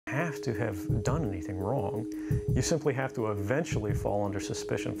have to have done anything wrong. You simply have to eventually fall under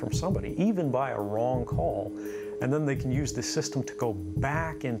suspicion from somebody, even by a wrong call, and then they can use the system to go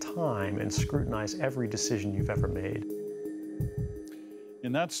back in time and scrutinize every decision you've ever made.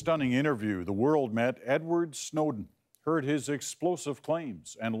 In that stunning interview, the world met Edward Snowden, heard his explosive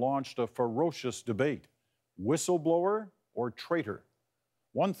claims, and launched a ferocious debate: whistleblower or traitor?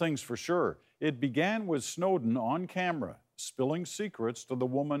 One thing's for sure, it began with Snowden on camera, spilling secrets to the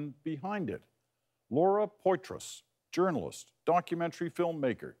woman behind it. Laura Poitras, journalist, documentary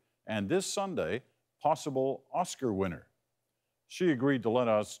filmmaker, and this Sunday, possible Oscar winner. She agreed to let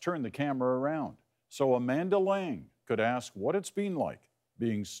us turn the camera around so Amanda Lang could ask what it's been like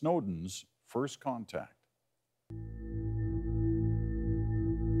being Snowden's first contact.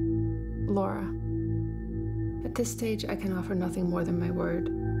 Laura, at this stage, I can offer nothing more than my word.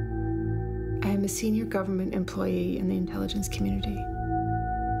 I am a senior government employee in the intelligence community.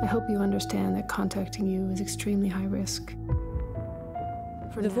 I hope you understand that contacting you is extremely high risk.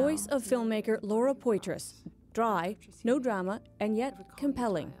 The voice of filmmaker Laura Poitras, dry, no drama, and yet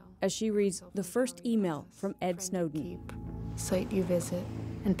compelling, as she reads the first email from Ed Snowden. Site you visit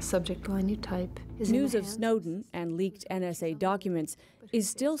and subject line you type is News of Snowden and leaked NSA documents is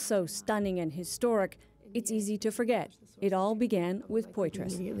still so stunning and historic, it's easy to forget. It all began with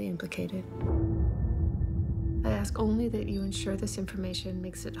Poitras. Immediately implicated. I ask only that you ensure this information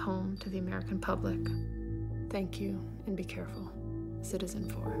makes it home to the American public. Thank you, and be careful. Citizen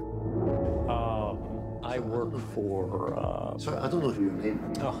 4. I work for... Sorry, I don't know your name.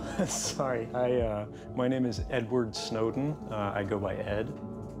 Oh, sorry. My name is Edward Snowden. I go by Ed.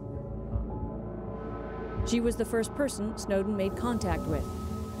 She was the first person Snowden made contact with,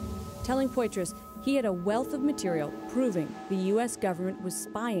 telling Poitras he had a wealth of material proving the U.S. government was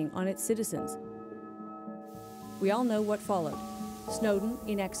spying on its citizens. We all know what followed. Snowden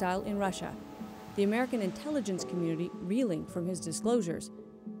in exile in Russia, the American intelligence community reeling from his disclosures.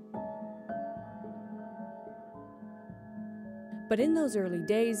 But in those early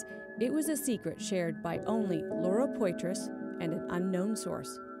days, it was a secret shared by only Laura Poitras and an unknown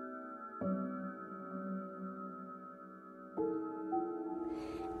source.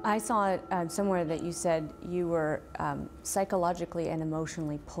 I saw it somewhere that you said you were psychologically and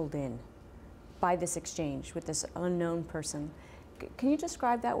emotionally pulled in by this exchange with this unknown person. Can you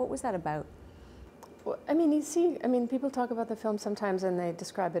describe that? What was that about? Well, I mean, people talk about the film sometimes and they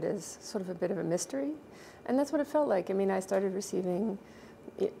describe it as sort of a bit of a mystery. And that's what it felt like. I mean, I started receiving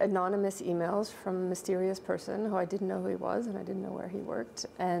anonymous emails from a mysterious person who I didn't know who he was and I didn't know where he worked,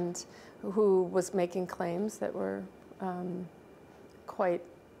 and who was making claims that were quite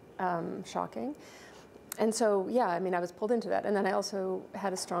shocking. And so, yeah, I mean, I was pulled into that. And then I also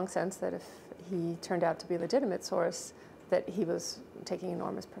had a strong sense that if he turned out to be a legitimate source, that he was taking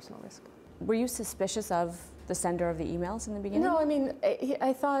enormous personal risk. Were you suspicious of the sender of the emails in the beginning? No, I mean,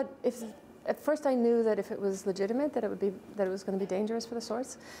 I thought at first I knew that if it was legitimate, that it was going to be dangerous for the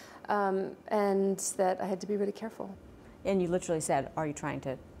source, and that I had to be really careful. And you literally said, "Are you trying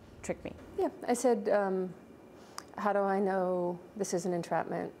to trick me?" Yeah, I said, how do I know this isn't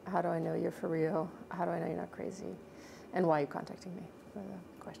entrapment? How do I know you're for real? How do I know you're not crazy? And why are you contacting me? Were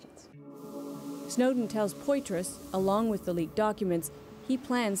the questions. Snowden tells Poitras, along with the leaked documents, he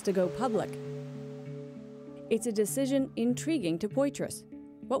plans to go public. It's a decision intriguing to Poitras.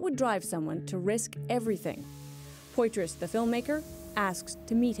 What would drive someone to risk everything? Poitras, the filmmaker, asks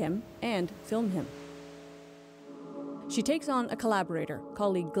to meet him and film him. She takes on a collaborator,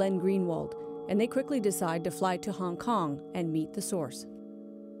 colleague Glenn Greenwald, and they quickly decide to fly to Hong Kong and meet the source.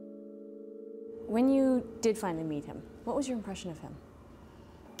 When you did finally meet him, what was your impression of him?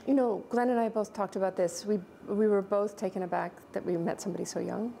 You know, Glenn and I both talked about this. We were both taken aback that we met somebody so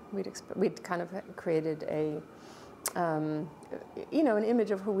young. We'd kind of created a, you know, an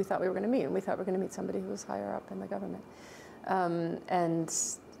image of who we thought we were going to meet, and we thought we were going to meet somebody who was higher up in the government. And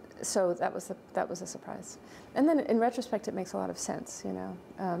so that was a surprise. And then in retrospect, it makes a lot of sense, you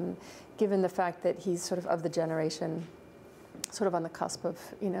know, given the fact that he's sort of the generation, sort of on the cusp of,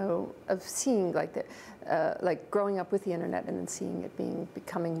 you know, of seeing like growing up with the internet and then seeing it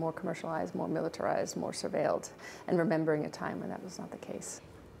becoming more commercialized, more militarized, more surveilled, and remembering a time when that was not the case.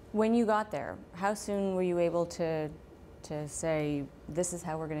 When you got there, how soon were you able to say, this is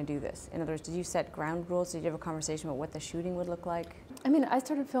how we're going to do this? In other words, did you set ground rules? Did you have a conversation about what the shooting would look like? I mean, I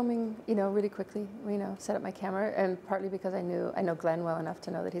started filming, you know, really quickly, you know, set up my camera, and partly because I know Glenn well enough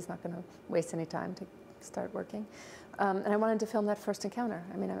to know that he's not going to waste any time to start working. And I wanted to film that first encounter.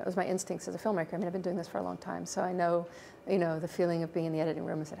 I mean, it was my instincts as a filmmaker. I mean, I've been doing this for a long time, so I know, you know, the feeling of being in the editing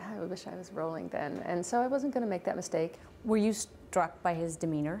room and said, I wish I was rolling then. And so I wasn't going to make that mistake. Were you struck by his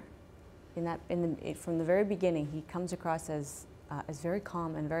demeanor? From the very beginning, he comes across as very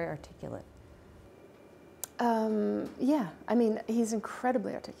calm and very articulate. Yeah, I mean, he's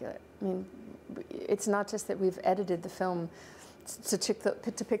incredibly articulate. I mean, it's not just that we've edited the film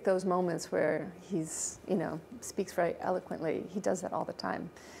to pick those moments where he's, speaks very eloquently. He does that all the time.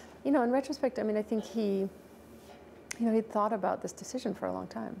 In retrospect, I mean, I think he'd thought about this decision for a long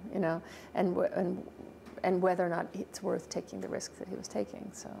time, and whether or not it's worth taking the risk that he was taking.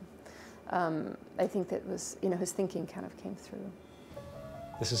 So I think that was, his thinking kind of came through.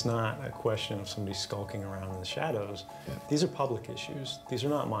 This is not a question of somebody skulking around in the shadows. These are public issues. These are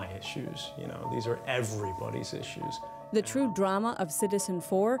not my issues. These are everybody's issues. The true drama of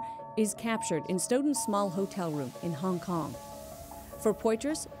Citizen4 is captured in Snowden's small hotel room in Hong Kong. For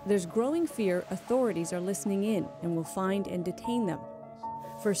Poitras, there's growing fear authorities are listening in and will find and detain them.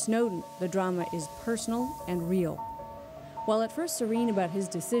 For Snowden, the drama is personal and real. While at first serene about his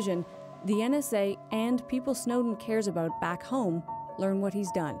decision, the NSA and people Snowden cares about back home learn what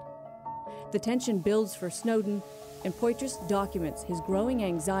he's done. The tension builds for Snowden, and Poitras documents his growing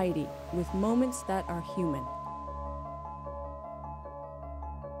anxiety with moments that are human.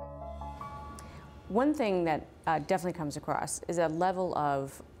 One thing that definitely comes across is a level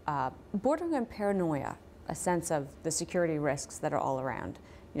of borderline paranoia, a sense of the security risks that are all around.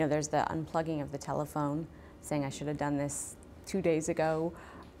 There's the unplugging of the telephone, saying I should have done this 2 days ago.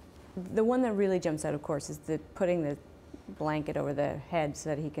 The one that really jumps out, of course, is putting the blanket over the head so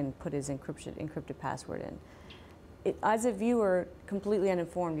that he can put his encrypted password in. As a viewer, completely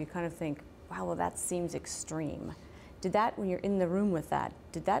uninformed, you kind of think, wow, well, that seems extreme. Did that, when you're in the room with that,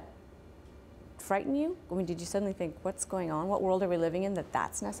 did that frighten you? I mean, did you suddenly think, what's going on? What world are we living in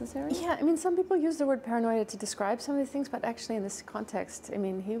that's necessary? Yeah, I mean, some people use the word paranoia to describe some of these things, but actually in this context, I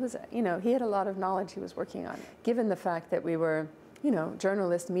mean, he was, he had a lot of knowledge he was working on. Given the fact that we were,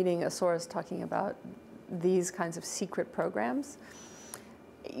 journalists meeting a source talking about these kinds of secret programs,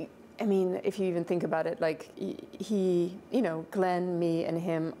 I mean, if you even think about it, like he, Glenn, me, and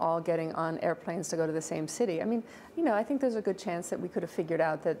him all getting on airplanes to go to the same city. I mean, I think there's a good chance that we could have figured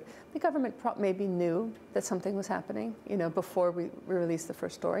out that the government maybe knew that something was happening, before we released the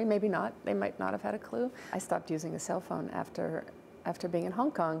first story. Maybe not. They might not have had a clue. I stopped using a cell phone after being in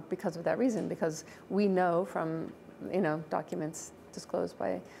Hong Kong because of that reason, because we know from, documents disclosed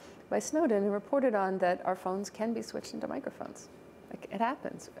by Snowden and reported on that our phones can be switched into microphones. Like, it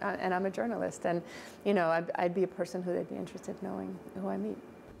happens, and I'm a journalist, and I'd be a person who they'd be interested in knowing who I meet.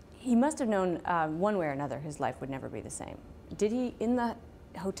 He must have known one way or another his life would never be the same. Did he, in the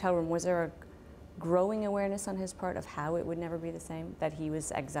hotel room, was there a growing awareness on his part of how it would never be the same? That he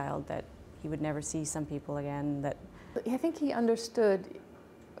was exiled, that he would never see some people again, that... I think he understood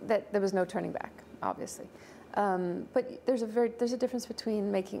that there was no turning back, obviously. But there's a difference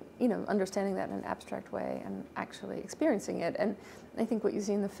between understanding that in an abstract way and actually experiencing it. And I think what you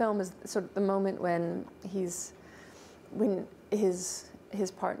see in the film is sort of the moment when his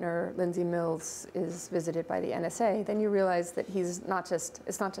partner, Lindsay Mills, is visited by the NSA. Then you realize that it's not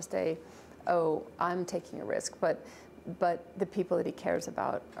just oh, I'm taking a risk, but the people that he cares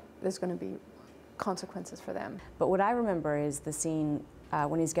about, there's going to be consequences for them. But what I remember is the scene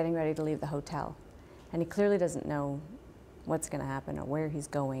when he's getting ready to leave the hotel. And he clearly doesn't know what's going to happen or where he's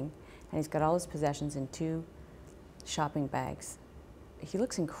going. And he's got all his possessions in 2 shopping bags. He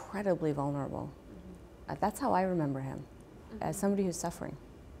looks incredibly vulnerable. That's how I remember him, as somebody who's suffering.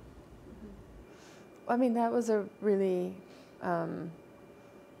 I mean, that was a really,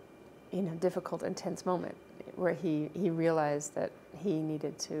 difficult, intense moment where he realized that he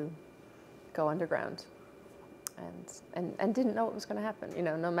needed to go underground. And didn't know what was going to happen.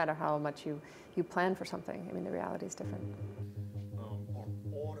 No matter how much you plan for something, I mean, the reality is different.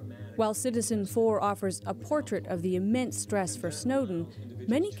 While Citizen4 offers a portrait of the immense stress for Snowden,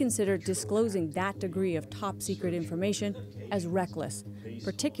 many consider disclosing that degree of top-secret information as reckless,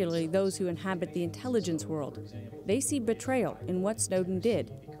 particularly those who inhabit the intelligence world. They see betrayal in what Snowden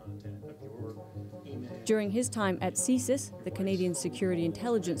did. During his time at CSIS, the Canadian Security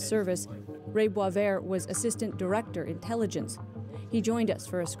Intelligence Service, Ray Boisvert was Assistant Director, Intelligence. He joined us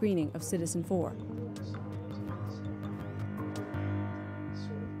for a screening of Citizen4.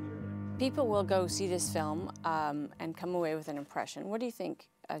 People will go see this film and come away with an impression. What do you think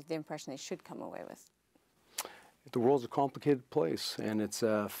of the impression they should come away with? The world's a complicated place, and it's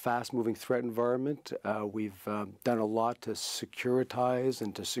a fast-moving threat environment. We've done a lot to securitize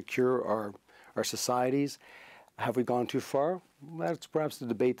and to secure our societies. Have we gone too far? That's perhaps the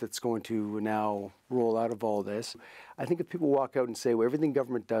debate that's going to now roll out of all this. I think if people walk out and say, well, everything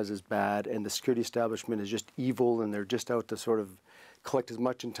government does is bad and the security establishment is just evil and they're just out to sort of collect as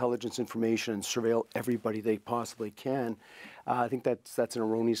much intelligence information and surveil everybody they possibly can. I think that's an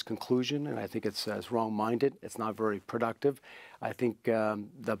erroneous conclusion, and I think it's wrong-minded. It's not very productive. I think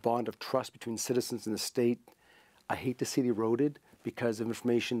the bond of trust between citizens and the state, I hate to see it eroded because of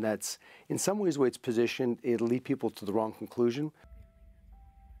information that's, in some ways, the way it's positioned, it'll lead people to the wrong conclusion.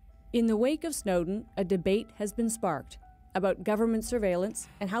 In the wake of Snowden, a debate has been sparked about government surveillance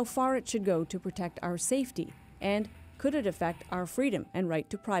and how far it should go to protect our safety, and could it affect our freedom and right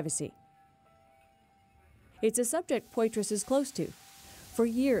to privacy? It's a subject Poitras is close to. For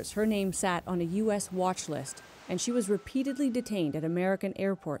years, her name sat on a U.S. watch list, and she was repeatedly detained at American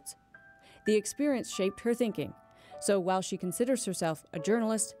airports. The experience shaped her thinking, so while she considers herself a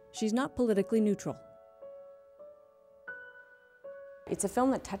journalist, she's not politically neutral. It's a film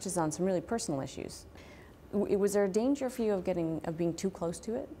that touches on some really personal issues. Was there a danger for you of being too close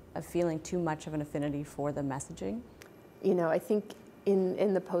to it, of feeling too much of an affinity for the messaging? You know, I think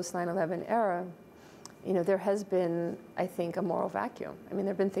in the post-9/11 era, you know, there has been, I think, a moral vacuum. I mean,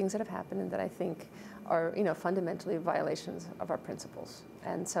 there have been things that have happened that I think are, you know, fundamentally violations of our principles.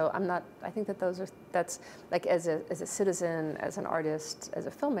 And so I think that that's like as a citizen, as an artist, as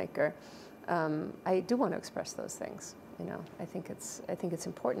a filmmaker, I do want to express those things. You know, I think it's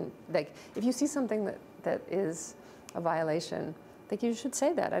important. Like, if you see something that is a violation, I think you should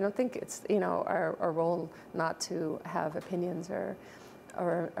say that. I don't think it's, you know, our role not to have opinions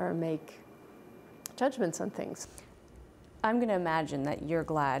or make judgments on things. I'm going to imagine that you're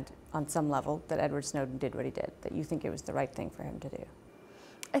glad on some level that Edward Snowden did what he did, that you think it was the right thing for him to do.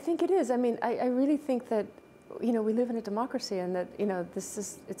 I think it is. I mean, I really think that, you know, we live in a democracy, and that, you know,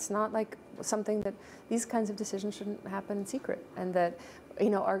 it's not like something that these kinds of decisions shouldn't happen in secret, and that, you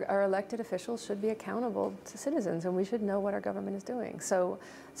know, our elected officials should be accountable to citizens, and we should know what our government is doing. So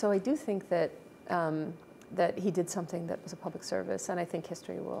I do think that that he did something that was a public service, and I think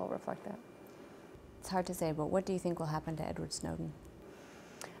history will reflect that. It's hard to say, but what do you think will happen to Edward Snowden?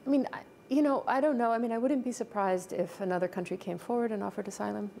 I mean, you know, I don't know. I mean, I wouldn't be surprised if another country came forward and offered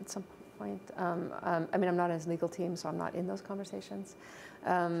asylum at some point. I mean, I'm not in his legal team, so I'm not in those conversations.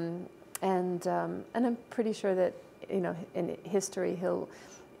 And I'm pretty sure that, you know, in history,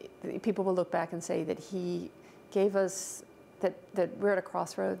 people will look back and say that he gave us, that we're at a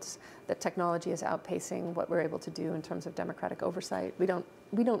crossroads, that technology is outpacing what we're able to do in terms of democratic oversight. We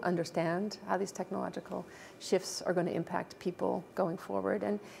don't understand how these technological shifts are going to impact people going forward.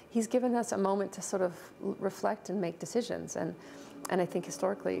 And he's given us a moment to sort of reflect and make decisions. And I think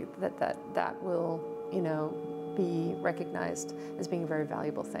historically that will, you know, be recognized as being a very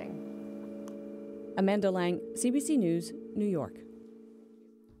valuable thing. Amanda Lang, CBC News, New York.